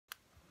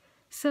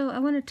So I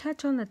want to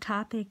touch on the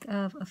topic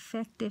of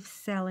effective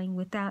selling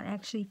without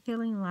actually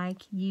feeling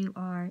like you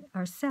are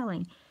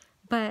selling.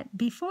 But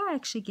before I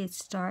actually get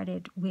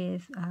started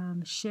with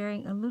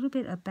sharing a little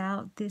bit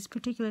about this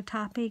particular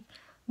topic,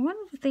 one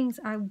of the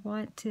things I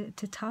want to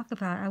talk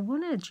about, I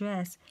want to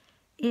address,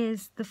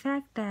 is the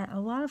fact that a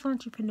lot of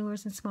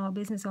entrepreneurs and small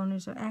business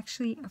owners are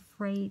actually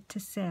afraid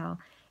to sell.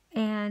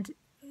 And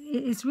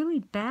it's really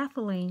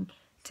baffling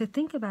to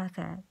think about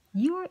that.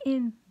 You are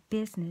in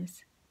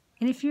business.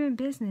 And if you're in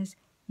business,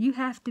 you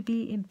have to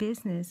be in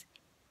business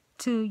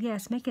to,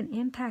 yes, make an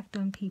impact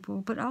on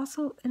people, but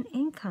also an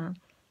income.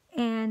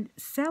 And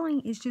selling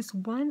is just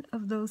one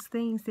of those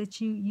things that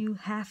you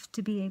have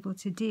to be able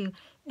to do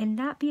and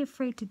not be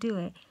afraid to do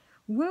it.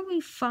 Where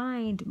we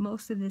find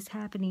most of this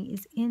happening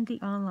is in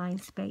the online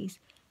space.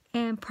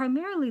 And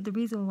primarily the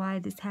reason why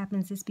this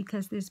happens is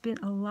because there's been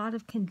a lot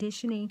of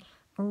conditioning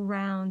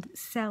around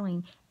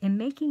selling and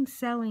making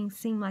selling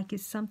seem like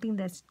it's something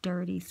that's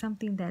dirty,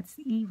 something that's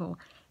evil.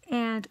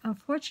 And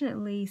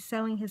unfortunately,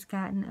 selling has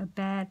gotten a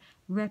bad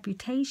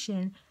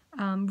reputation,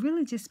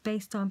 really just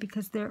based on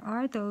because there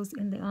are those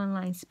in the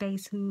online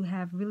space who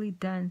have really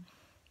done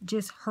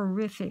just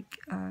horrific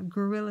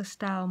guerrilla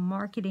style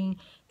marketing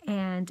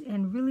and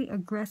really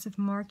aggressive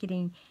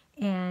marketing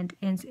and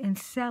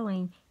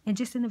selling, and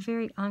just in a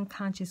very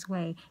unconscious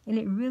way. And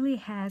it really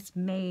has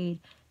made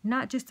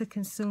not just the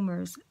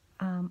consumers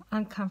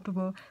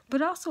uncomfortable,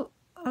 but also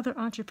other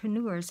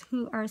entrepreneurs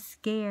who are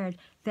scared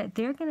that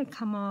they're going to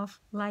come off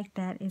like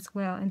that as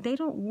well, and they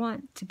don't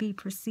want to be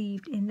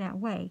perceived in that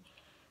way.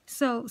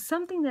 So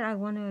something that I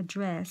want to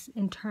address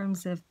in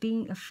terms of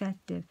being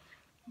effective,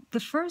 the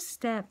first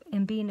step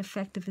in being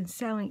effective in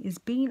selling is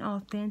being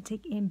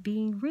authentic and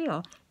being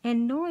real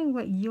and knowing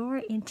what your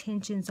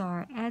intentions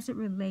are as it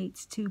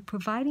relates to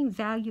providing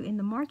value in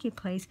the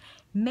marketplace,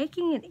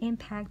 making an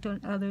impact on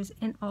others,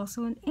 and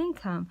also an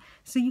income.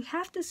 So you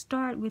have to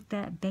start with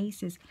that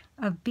basis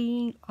of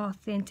being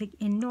authentic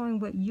and knowing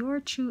what your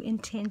true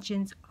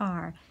intentions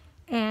are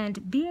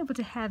and be able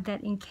to have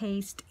that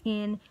encased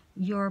in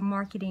your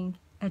marketing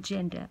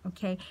agenda,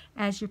 okay,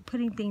 as you're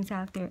putting things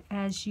out there,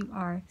 as you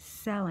are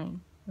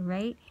selling.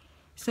 Right?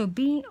 So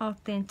being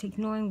authentic,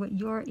 knowing what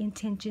your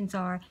intentions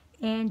are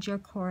and your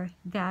core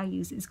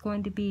values is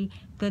going to be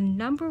the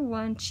number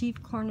one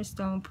chief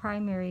cornerstone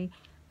primary,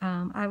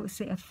 I would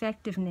say,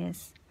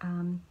 effectiveness,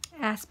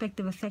 aspect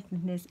of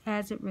effectiveness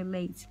as it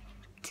relates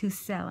to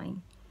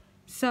selling.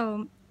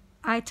 So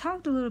I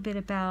talked a little bit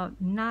about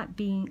not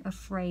being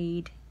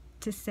afraid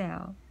to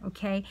sell,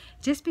 okay?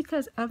 Just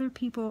because other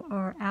people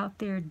are out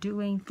there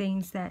doing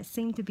things that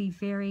seem to be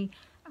very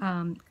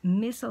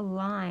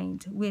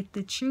misaligned with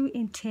the true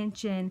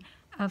intention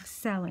of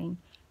selling.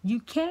 You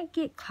can't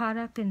get caught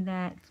up in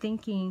that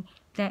thinking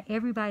that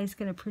everybody's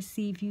going to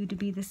perceive you to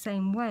be the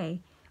same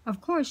way.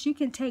 Of course, you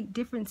can take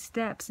different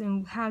steps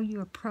in how you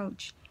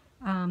approach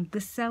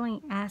the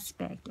selling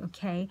aspect,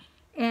 okay?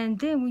 And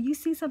then when you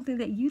see something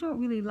that you don't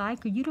really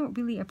like or you don't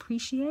really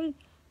appreciate,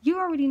 you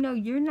already know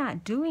you're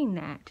not doing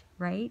that,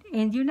 right?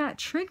 And you're not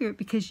triggered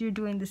because you're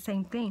doing the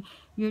same thing.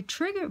 You're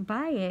triggered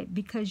by it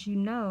because you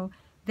know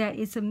that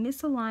it's a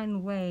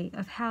misaligned way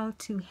of how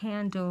to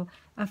handle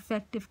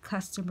effective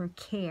customer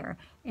care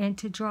and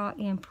to draw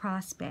in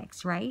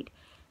prospects, right?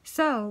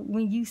 So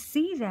when you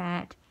see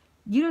that,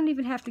 you don't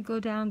even have to go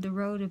down the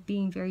road of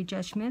being very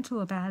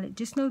judgmental about it.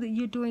 Just know that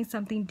you're doing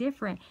something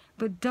different,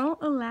 but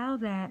don't allow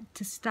that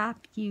to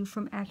stop you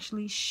from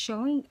actually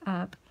showing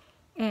up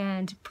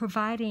and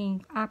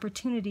providing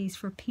opportunities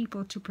for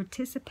people to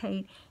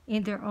participate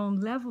in their own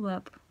level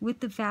up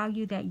with the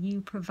value that you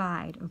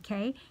provide,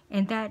 okay?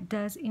 And that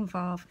does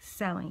involve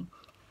selling.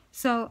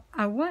 So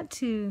I want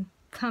to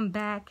come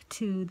back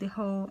to the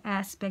whole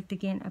aspect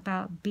again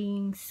about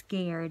being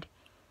scared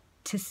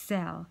to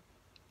sell.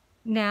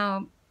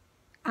 Now,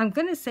 I'm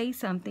going to say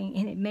something,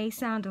 and it may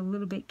sound a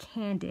little bit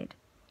candid,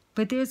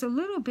 but there's a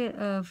little bit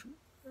of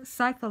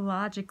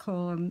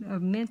psychological or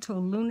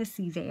mental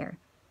lunacy there.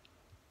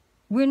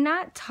 We're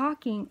not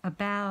talking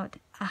about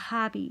a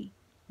hobby.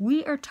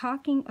 We are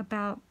talking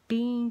about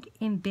being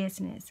in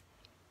business.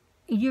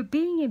 You're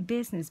being in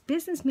business.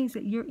 Business means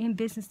that you're in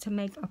business to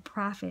make a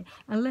profit,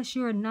 unless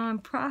you're a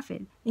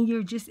nonprofit and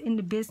you're just in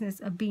the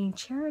business of being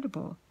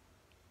charitable.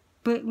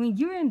 But when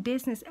you're in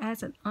business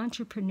as an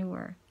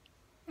entrepreneur,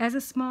 as a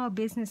small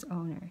business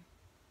owner,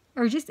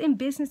 or just in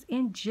business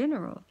in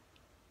general,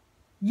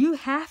 you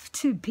have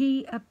to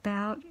be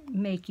about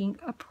making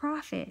a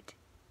profit,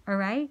 all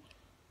right?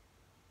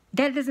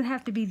 That doesn't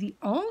have to be the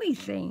only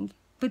thing,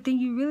 but then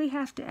you really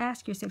have to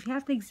ask yourself, you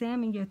have to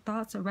examine your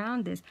thoughts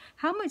around this.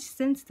 How much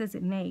sense does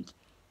it make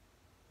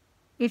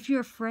if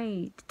you're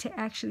afraid to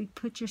actually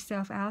put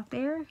yourself out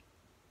there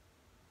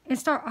and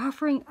start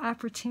offering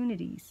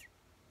opportunities?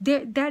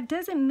 That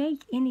doesn't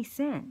make any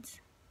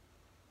sense.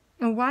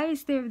 And why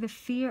is there the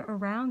fear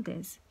around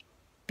this?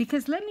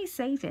 Because let me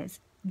say this,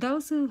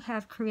 those who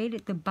have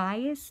created the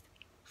bias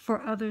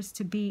for others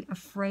to be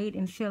afraid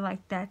and feel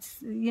like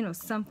that's,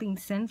 something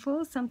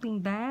sinful,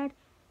 something bad,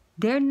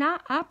 they're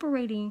not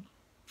operating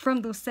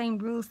from those same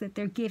rules that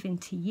they're given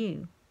to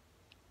you.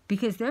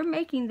 because they're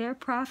making their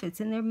profits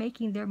and they're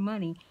making their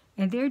money,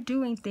 and they're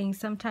doing things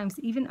sometimes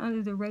even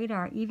under the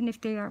radar, even if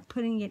they aren't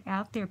putting it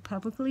out there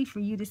publicly for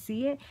you to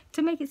see it,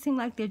 to make it seem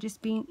like they're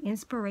just being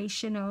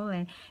inspirational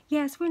and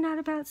yes, we're not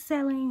about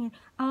selling and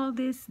all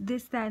this,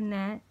 that, and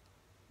that.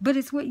 But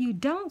it's what you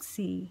don't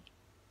see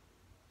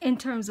in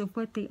terms of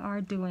what they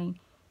are doing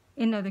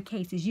in other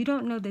cases. You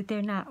don't know that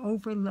they're not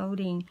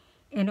overloading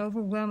and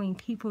overwhelming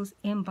people's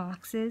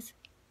inboxes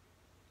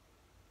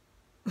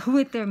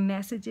with their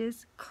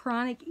messages,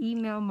 chronic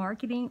email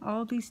marketing,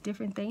 all these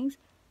different things.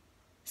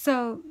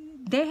 So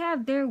they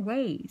have their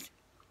ways,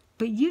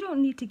 but you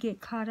don't need to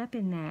get caught up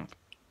in that.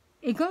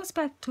 It goes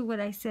back to what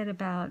I said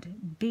about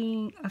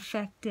being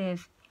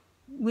effective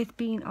with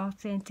being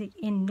authentic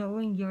in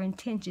knowing your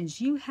intentions.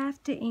 You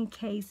have to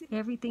encase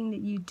everything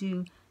that you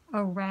do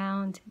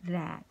around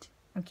that,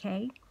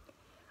 okay?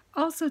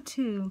 Also,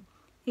 too,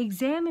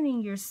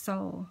 examining your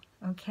soul,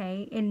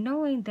 okay? And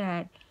knowing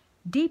that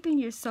deep in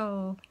your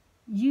soul,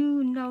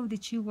 you know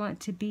that you want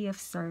to be of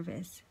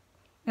service.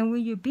 And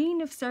when you're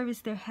being of service,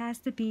 there has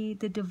to be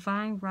the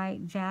divine right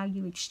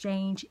value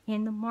exchange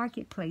in the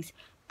marketplace.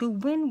 The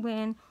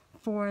win-win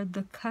for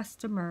the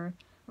customer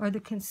or the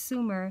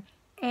consumer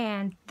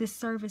and the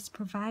service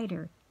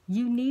provider.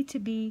 You need to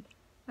be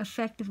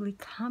effectively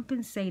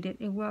compensated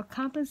and well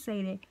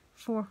compensated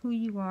for who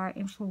you are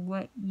and for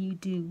what you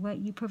do, what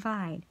you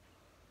provide.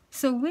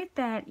 So with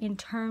that, in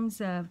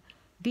terms of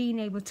being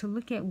able to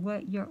look at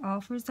what your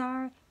offers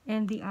are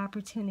and the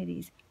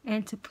opportunities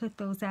and to put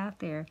those out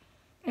there.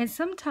 And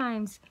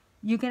sometimes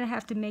you're going to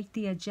have to make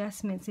the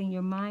adjustments in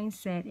your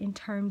mindset in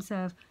terms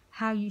of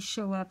how you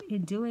show up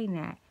in doing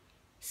that.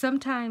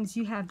 Sometimes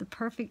you have the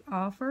perfect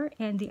offer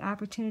and the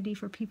opportunity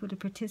for people to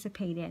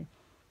participate in.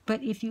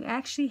 But if you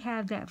actually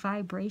have that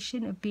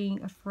vibration of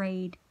being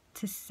afraid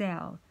to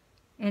sell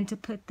and to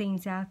put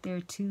things out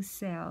there to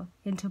sell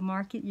and to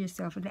market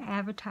yourself and to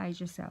advertise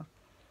yourself,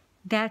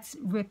 that's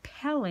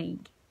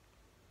repelling.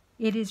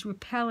 It is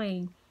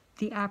repelling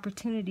the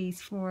opportunities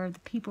for the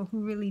people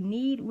who really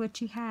need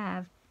what you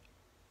have.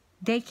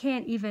 They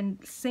can't even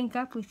sync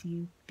up with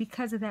you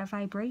because of that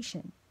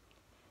vibration.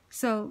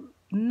 So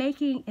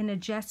making an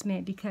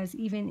adjustment, because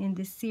even in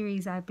this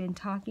series I've been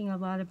talking a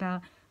lot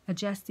about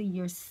adjusting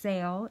your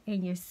sale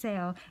and your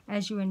sale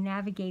as you are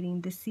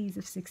navigating the seas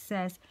of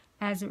success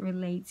as it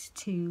relates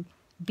to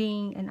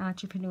being an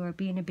entrepreneur,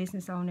 being a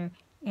business owner,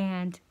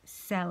 and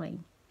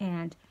selling,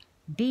 and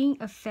being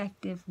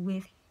effective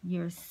with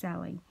your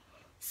selling.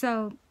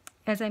 So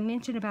as I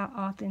mentioned about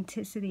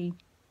authenticity,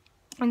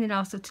 and then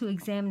also to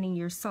examining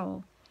your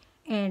soul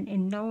and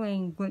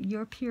knowing what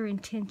your pure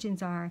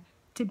intentions are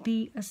to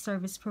be a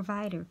service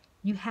provider.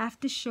 You have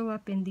to show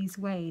up in these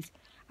ways.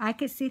 I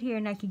could sit here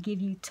and I could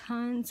give you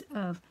tons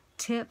of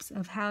tips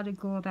of how to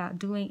go about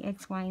doing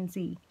X, Y, and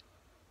Z.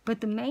 But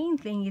the main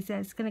thing is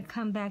that it's going to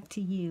come back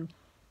to you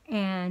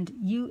and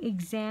you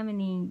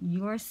examining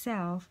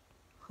yourself,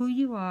 who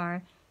you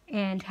are,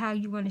 and how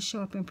you want to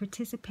show up and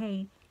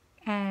participate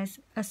as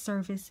a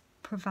service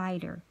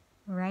provider,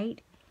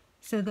 right?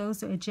 So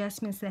those are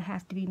adjustments that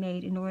have to be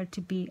made in order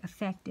to be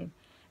effective.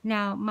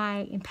 Now,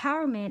 my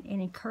empowerment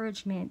and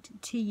encouragement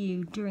to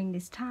you during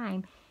this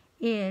time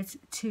is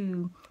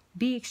to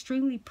be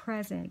extremely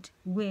present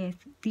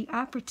with the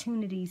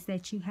opportunities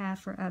that you have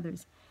for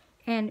others,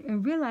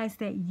 and realize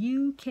that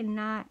you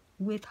cannot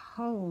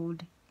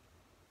withhold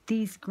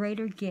these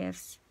greater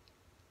gifts,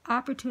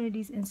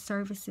 opportunities, and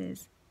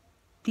services,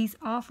 these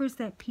offers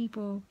that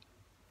people,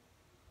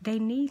 they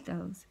need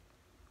those.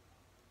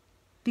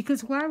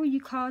 Because why were you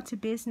called to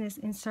business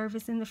and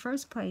service in the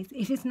first place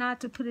if it's not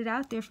to put it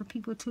out there for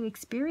people to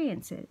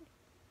experience it?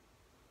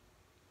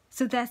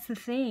 So that's the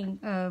thing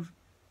of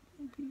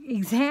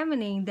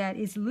examining that.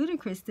 It's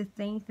ludicrous to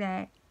think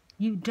that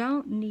you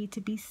don't need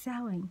to be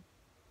selling,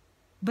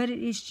 but it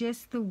is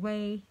just the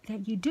way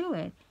that you do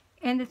it.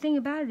 And the thing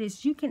about it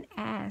is you can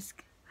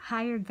ask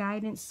higher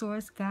guidance,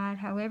 source, God,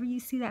 however you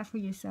see that for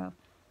yourself.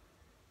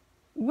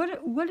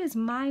 What is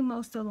my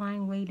most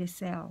aligned way to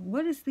sell?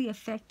 What is the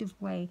effective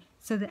way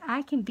so that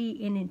I can be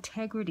in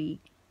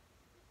integrity,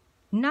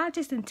 not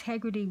just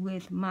integrity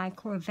with my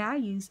core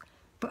values,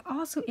 but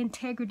also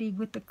integrity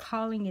with the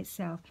calling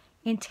itself,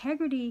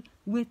 integrity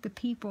with the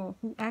people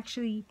who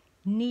actually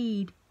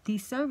need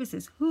these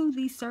services, who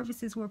these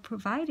services were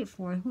provided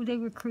for, who they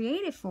were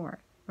created for,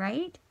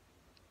 right?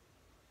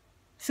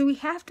 So we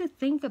have to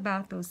think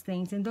about those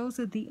things, and those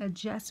are the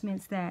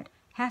adjustments that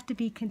have to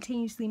be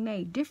continuously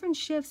made. Different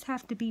shifts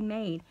have to be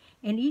made,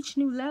 and each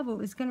new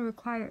level is going to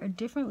require a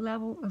different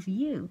level of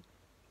you.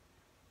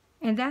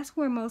 And that's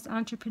where most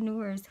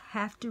entrepreneurs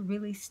have to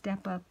really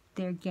step up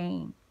their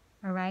game,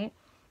 all right?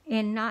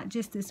 And not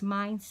just this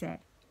mindset,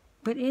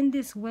 but in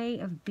this way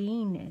of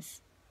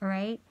beingness, all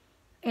right?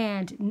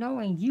 And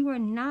knowing you are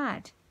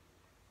not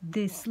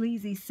this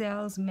sleazy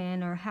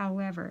salesman or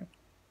however.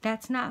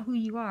 That's not who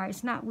you are.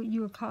 It's not what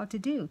you were called to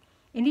do.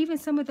 And even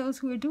some of those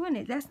who are doing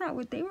it, that's not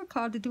what they were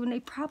called to do, and they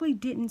probably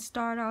didn't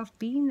start off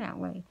being that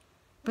way.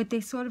 but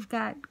they sort of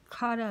got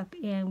caught up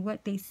in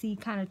what they see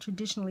kind of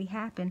traditionally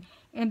happen.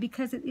 And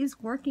because it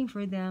is working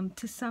for them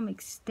to some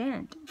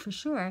extent, for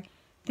sure,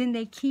 then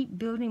they keep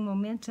building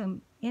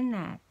momentum in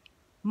that.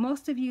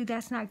 Most of you,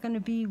 that's not going to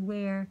be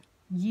where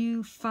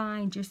you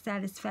find your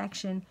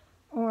satisfaction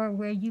or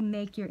where you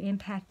make your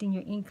impact and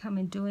your income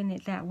in doing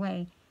it that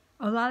way.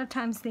 A lot of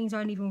times things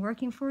aren't even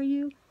working for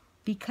you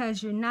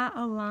because you're not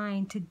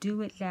aligned to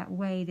do it that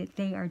way that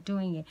they are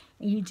doing it.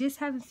 And you just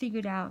haven't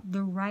figured out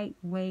the right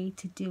way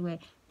to do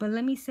it. But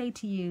let me say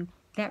to you,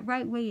 that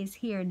right way is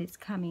here and it's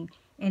coming.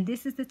 And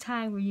this is the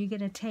time where you're going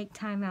to take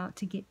time out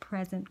to get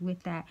present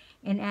with that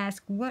and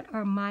ask, what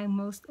are my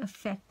most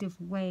effective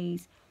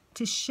ways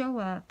to show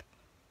up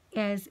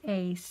as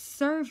a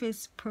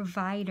service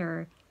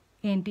provider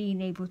and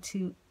being able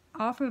to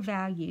offer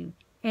value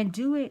and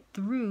do it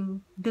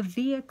through the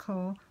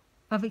vehicle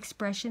of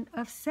expression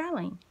of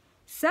selling.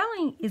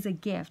 Selling is a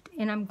gift,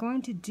 and I'm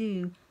going to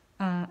do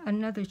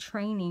another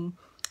training,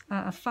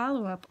 a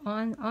follow-up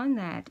on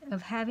that,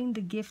 of having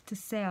the gift to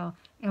sell.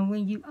 And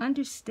when you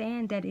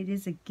understand that it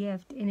is a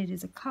gift and it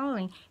is a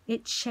calling,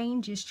 it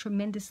changes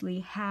tremendously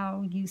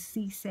how you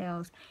see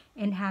sales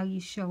and how you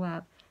show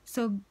up.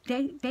 So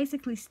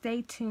basically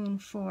stay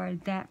tuned for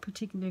that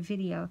particular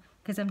video,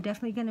 because I'm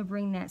definitely going to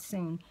bring that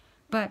soon.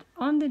 But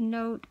on the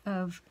note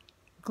of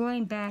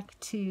going back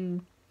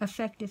to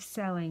effective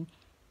selling,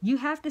 you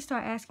have to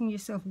start asking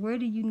yourself, where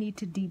do you need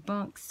to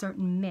debunk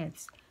certain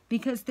myths?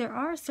 Because there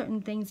are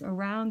certain things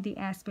around the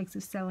aspects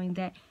of selling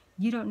that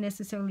you don't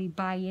necessarily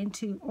buy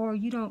into, or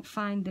you don't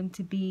find them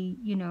to be,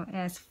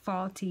 as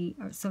faulty,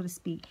 or so to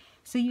speak.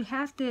 So you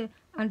have to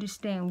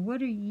understand,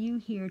 what are you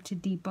here to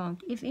debunk,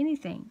 if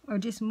anything, or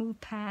just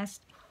move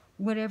past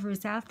whatever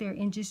is out there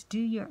and just do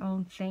your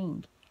own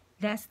thing.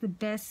 That's the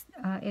best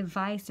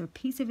advice, or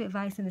piece of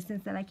advice in the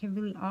sense that I can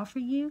really offer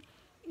you,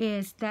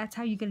 is that's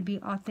how you're going to be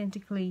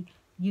authentically,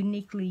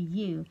 uniquely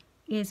you,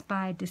 is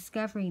by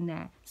discovering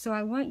that. So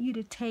I want you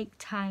to take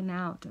time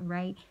out,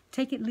 right?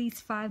 Take at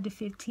least 5 to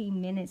 15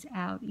 minutes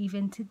out,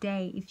 even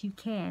today, if you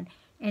can,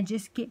 and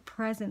just get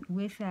present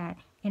with that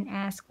and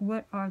ask,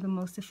 what are the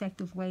most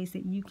effective ways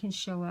that you can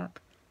show up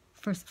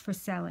for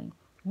selling?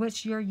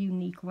 What's your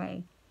unique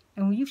way?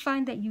 And when you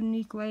find that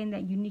unique way and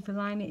that unique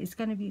alignment, it's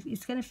going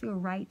to feel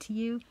right to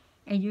you,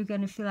 and you're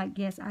going to feel like,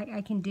 yes,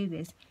 I can do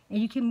this. And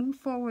you can move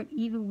forward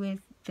even with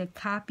the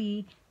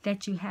copy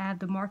that you have,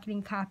 the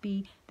marketing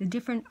copy, the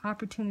different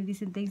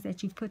opportunities and things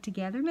that you've put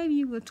together. Maybe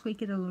you will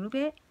tweak it a little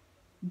bit,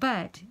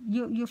 but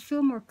you'll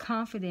feel more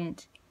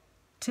confident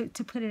to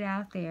put it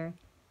out there,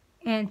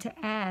 and to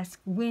ask,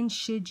 when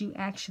should you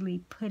actually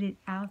put it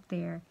out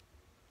there,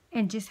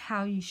 and just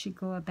how you should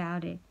go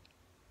about it.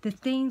 The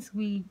things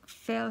we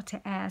fail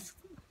to ask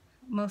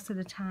most of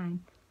the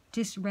time,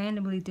 just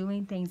randomly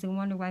doing things and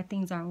wonder why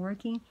things aren't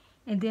working,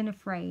 and then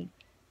afraid.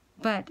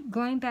 But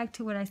going back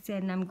to what I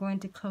said, and I'm going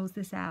to close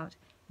this out,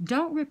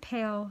 don't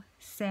repel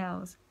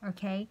sales,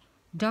 okay?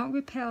 Don't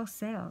repel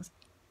sales,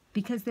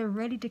 because they're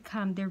ready to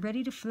come. They're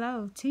ready to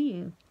flow to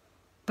you.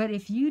 But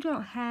if you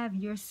don't have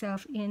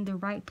yourself in the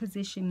right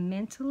position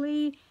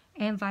mentally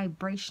and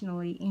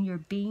vibrationally in your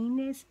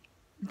beingness,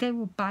 they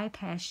will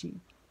bypass you.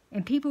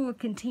 And people will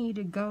continue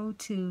to go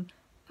to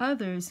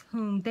others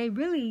whom they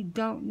really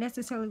don't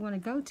necessarily want to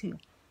go to.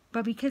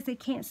 But because they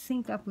can't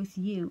sync up with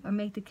you or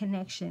make the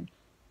connection,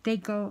 they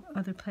go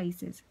other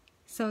places.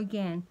 So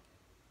again,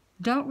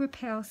 don't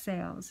repel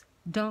sales.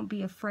 Don't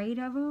be afraid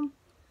of them.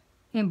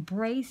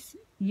 Embrace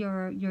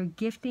your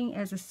gifting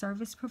as a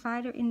service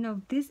provider, and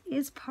know this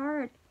is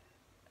part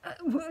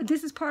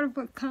of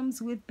what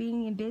comes with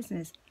being in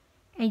business.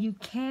 And you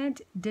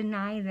can't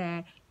deny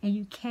that, and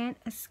you can't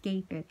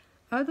escape it.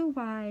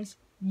 Otherwise,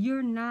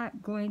 you're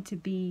not going to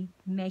be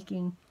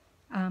making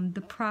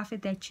the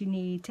profit that you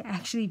need to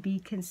actually be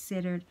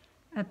considered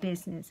a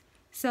business.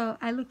 So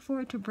I look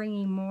forward to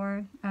bringing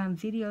more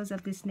videos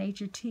of this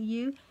nature to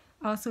you.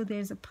 Also,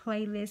 there's a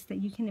playlist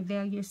that you can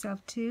avail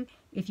yourself to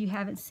if you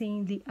haven't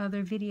seen the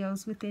other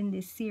videos within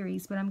this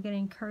series. But I'm going to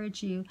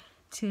encourage you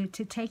to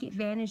take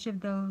advantage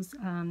of those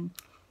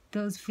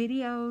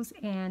videos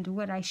and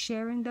what I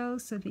share in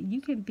those, so that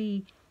you can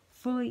be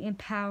fully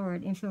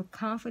empowered and feel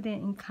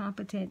confident and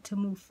competent to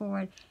move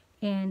forward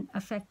in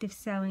effective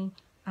selling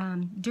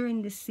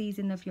during this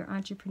season of your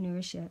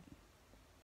entrepreneurship.